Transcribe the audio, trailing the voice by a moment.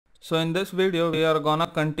So in this video we are gonna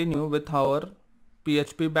continue with our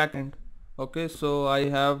PHP backend. Okay, so I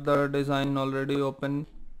have the design already open.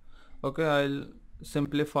 Okay, I'll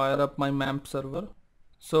simply fire up my MAMP server.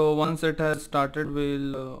 So once it has started,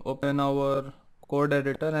 we'll open our code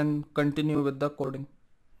editor and continue with the coding.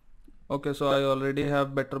 Okay, so I already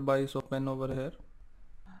have Better Buys open over here.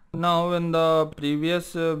 Now in the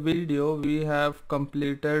previous video we have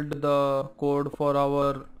completed the code for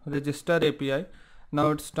our register API.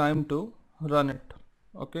 Now it's time to run it.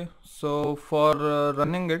 Okay, so for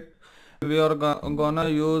running it we are gonna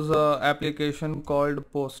use a application called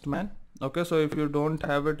Postman. Okay, so if you don't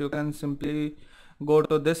have it, you can simply go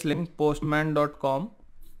to this link postman.com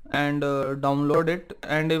and download it.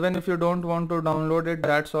 And even if you don't want to download it,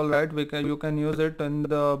 that's alright, you can use it in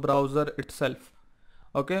the browser itself.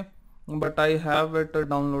 Okay, but I have it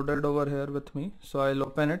downloaded over here with me, so I'll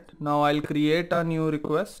open it. Now I'll create a new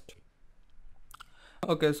request.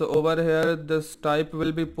 Okay, so over here this type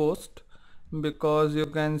will be post, because you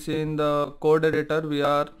can see in the code editor we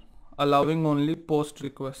are allowing only post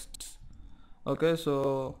requests. Okay,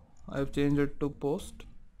 so I've changed it to post.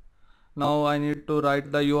 Now I need to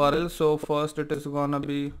write the URL. So first it is gonna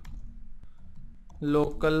be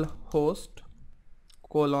localhost :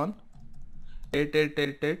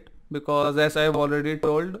 8888, because as I have already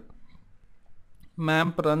told,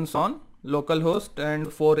 MAMP runs on localhost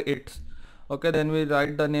and 4 8s. Okay, then we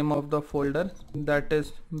write the name of the folder, that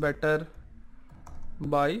is Better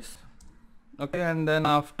Buys. Okay, and then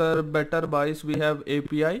after Better Buys we have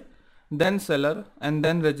API, then seller, and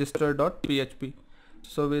then register.php.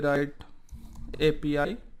 So we write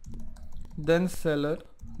API, then seller,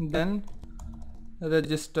 then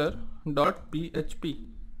register.php.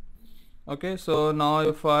 Okay, so now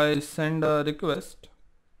if I send a request,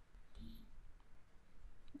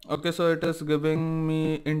 okay, so it is giving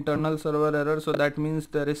me internal server error, so that means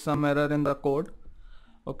there is some error in the code.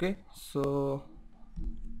 Okay, so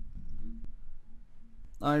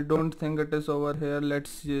I don't think it is over here.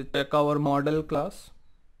 Let's check our model class.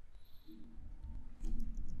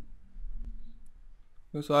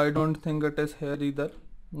 So I don't think it is here either.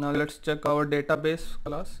 Now let's check our database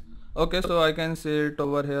class. Okay, so I can see it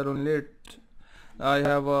over here only. I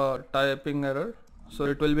have a typing error, so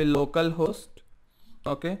it will be localhost.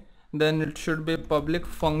 Okay, then it should be public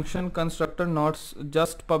function constructor, not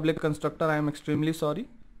just public constructor. I am extremely sorry.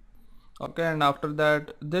 Okay, and after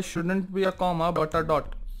that this shouldn't be a comma but a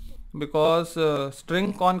dot, because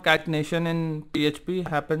string concatenation in PHP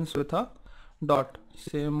happens with a dot.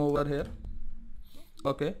 Same over here.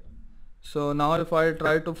 Okay, so now if I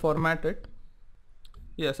try to format it,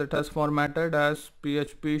 yes, it has formatted as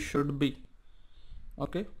PHP should be.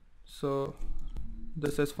 Okay, so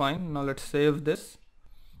this is fine. Now let's save this.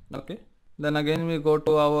 Okay, then again we go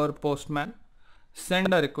to our Postman,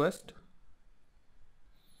 send a request,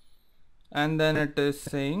 and then it is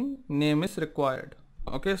saying name is required.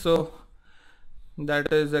 Okay, so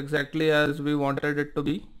that is exactly as we wanted it to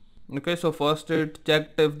be. Okay, so first it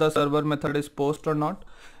checked if the server method is post or not,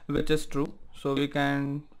 which is true. So we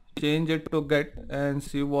can change it to get and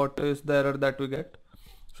see what is the error that we get.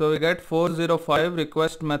 So we get 405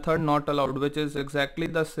 request method not allowed, which is exactly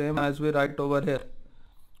the same as we write over here.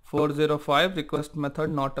 405 request method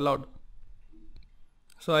not allowed.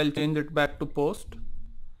 So I'll change it back to post.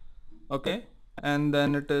 Okay, and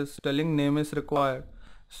then it is telling name is required.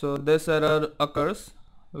 So this error occurs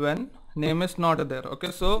when name is not there.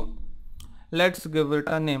 Okay, so let's give it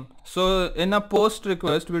a name. So in a post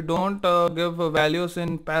request we don't give values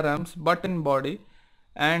in params but in body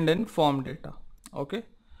and in form data. Okay,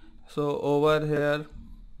 so over here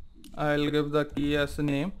I'll give the key as a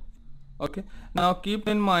name. Okay, now keep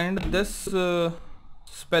in mind this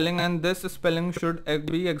spelling and this spelling should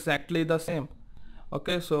be exactly the same.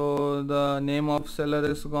 Okay, so the name of seller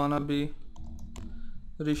is gonna be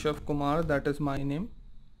Rishabh Kumar, that is my name.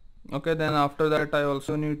 Okay, then after that I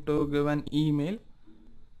also need to give an email.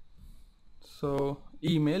 So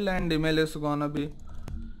email, and email is gonna be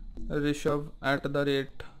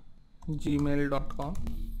rishabh@gmail.com.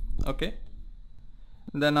 okay,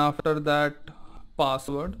 then after that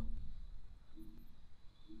password.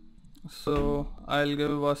 So I'll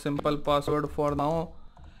give a simple password for now,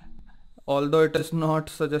 although it is not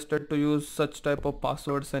suggested to use such type of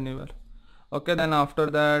passwords anywhere. Okay, then after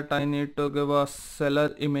that I need to give a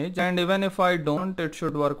seller image, and even if I don't, it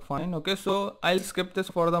should work fine. Okay, so I'll skip this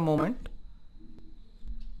for the moment.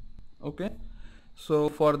 Okay, so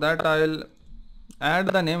for that I'll add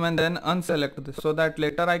the name and then unselect this, so that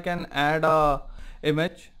later I can add a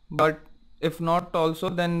image, but if not also,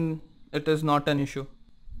 then it is not an issue.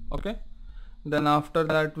 Okay, then after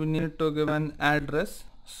that we need to give an address.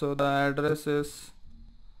 So the address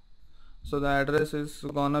is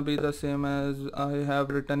gonna be the same as I have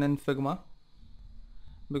written in Figma,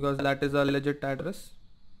 because that is a legit address.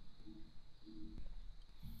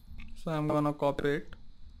 So I'm gonna copy it,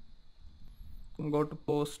 go to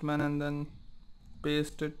postman and then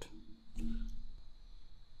paste it.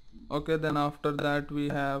 Okay, then after that we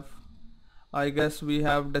have, I guess we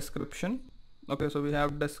have description. Okay, so we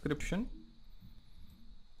have description.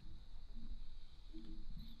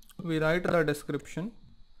 We write the description,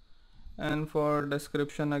 and for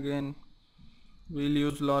description again we'll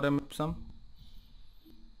use lorem ipsum.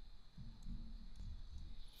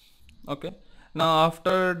 Okay, now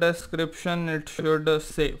after description it should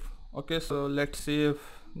save. Okay, so let's see if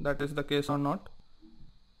that is the case or not.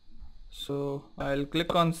 So I'll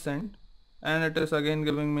click on send, and it is again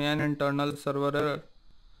giving me an internal server error.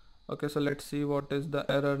 Okay, so let's see what is the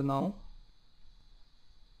error now.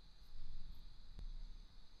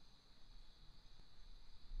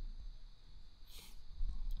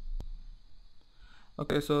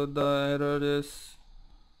 Okay, so the error is,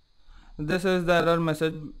 this is the error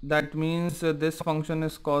message. That means this function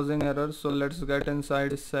is causing error. So let's get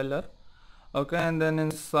inside seller. Okay, and then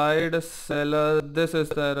inside seller, this is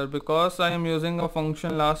the error because I am using a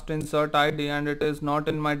function last insert id and it is not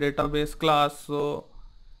in my database class, so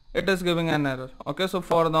it is giving an error. Okay, so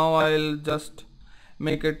for now I'll just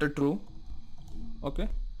make it true. Okay,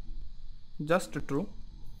 just true.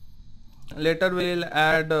 Later we'll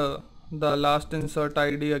add the last insert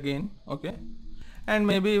id again. Okay, and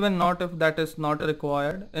maybe even not if that is not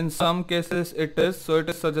required. In some cases it is, so it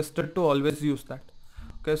is suggested to always use that.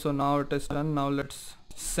 Okay, so now it is done. Now let's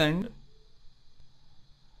send,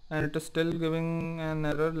 and it is still giving an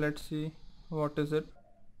error. Let's see what is it.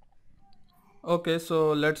 Okay,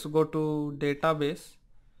 so let's go to database,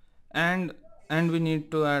 and we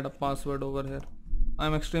need to add a password over here.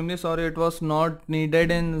 I'm extremely sorry, it was not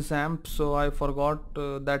needed in XAMPP, so I forgot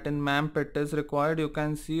that in MAMP it is required. You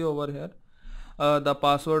can see over here the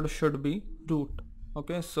password should be root.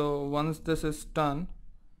 Okay, so once this is done,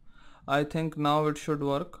 I think now it should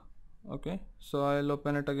work. Okay, so I'll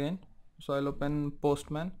open it again. So I'll open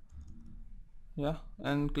postman, yeah,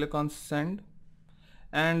 and click on send,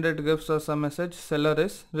 and it gives us a message, seller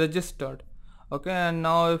is registered. Okay, and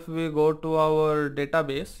now if we go to our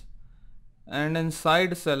database, and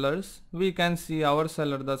inside sellers we can see our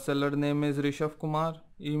seller. The seller name is Rishabh Kumar,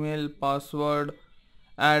 email, password,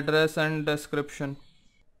 address and description.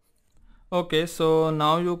 Okay, so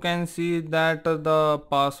now you can see that the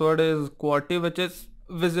password is QWERTY, which is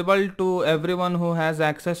visible to everyone who has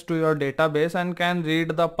access to your database and can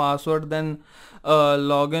read the password, then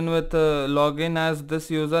login as this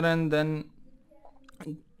user and then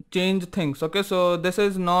change things. Okay, so this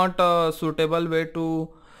is not a suitable way to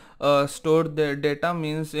store the data,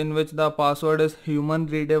 means in which the password is human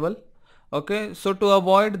readable. Okay, so to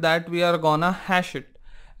avoid that we are gonna hash it,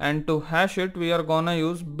 and to hash it we are gonna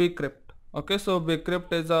use bcrypt. Okay, so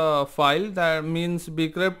bcrypt is a file, that means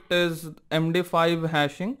bcrypt is MD5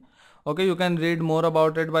 hashing. Okay, you can read more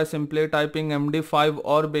about it by simply typing MD5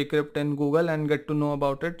 or bcrypt in Google and get to know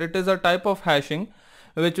about it. It is a type of hashing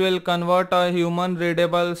which will convert a human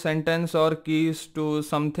readable sentence or keys to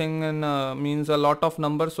something in means a lot of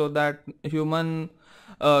numbers, so that human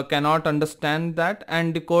cannot understand that,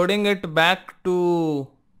 and decoding it back to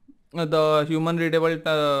the human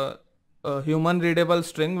readable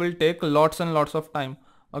string will take lots and lots of time.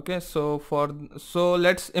 Okay, so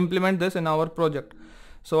let's implement this in our project.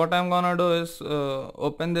 So what I'm gonna do is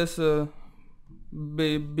open this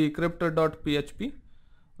bcrypt.php.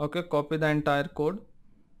 okay, copy the entire code,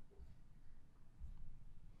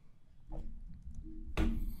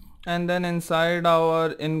 and then inside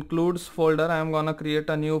our includes folder I'm gonna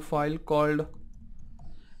create a new file called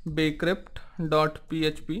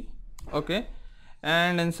bcrypt.php. okay,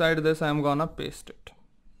 and inside this I'm gonna paste it.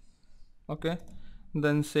 Okay,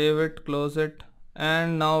 then save it, close it,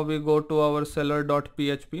 and now we go to our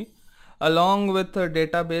seller.php. Along with the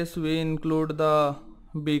database we include the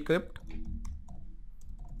bcrypt.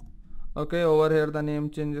 Okay, over here the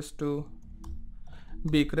name changes to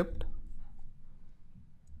bcrypt.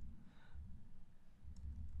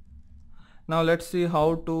 Now let's see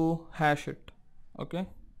how to hash it. Okay,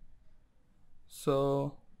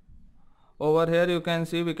 so over here you can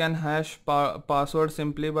see we can hash password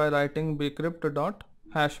simply by writing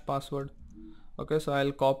bcrypt.hash password. Okay, so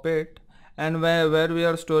I'll copy it, and where we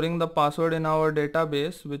are storing the password in our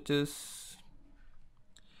database, which is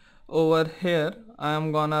over here, I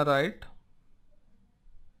am gonna write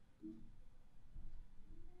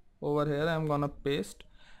over here, I am gonna paste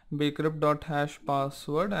bcrypt.hash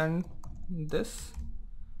password and this,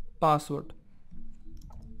 password.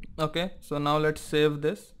 Okay, so now let's save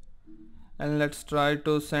this and let's try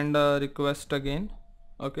to send a request again.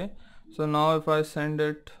 Okay, so now if I send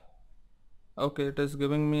it, okay, it is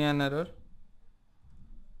giving me an error.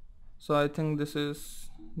 So I think this is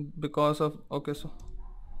because of, okay, so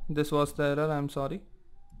this was the error, I'm sorry.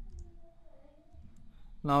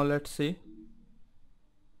 Now let's see.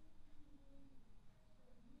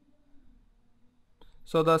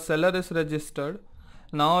 So the seller is registered.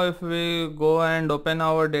 Now if we go and open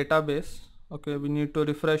our database, okay, we need to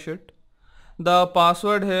refresh it. The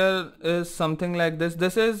password here is something like this.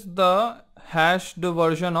 This is the hashed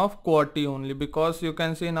version of QWERTY only, because you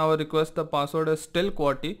can see in our request the password is still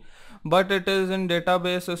QWERTY, but it is in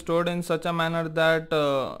database stored in such a manner that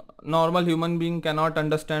normal human being cannot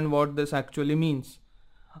understand what this actually means.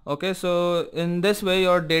 Okay, so in this way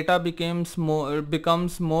your data becomes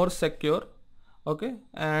more secure. Okay,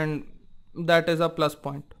 and that is a plus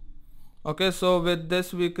point. Okay, so with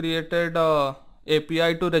this we created a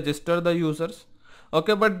API to register the users.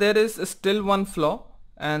 Okay, but there is still one flaw,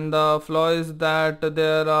 and the flaw is that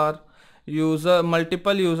there are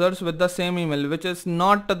multiple users with the same email, which is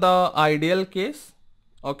not the ideal case.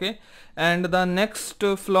 Okay, and the next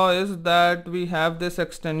flaw is that we have this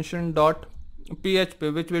extension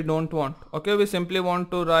 .php, which we don't want. Okay, we simply want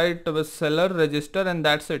to write with seller register and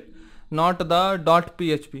that's it, not the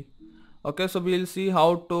 .php. Okay, so we'll see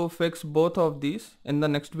how to fix both of these in the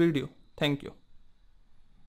next video. Thank you.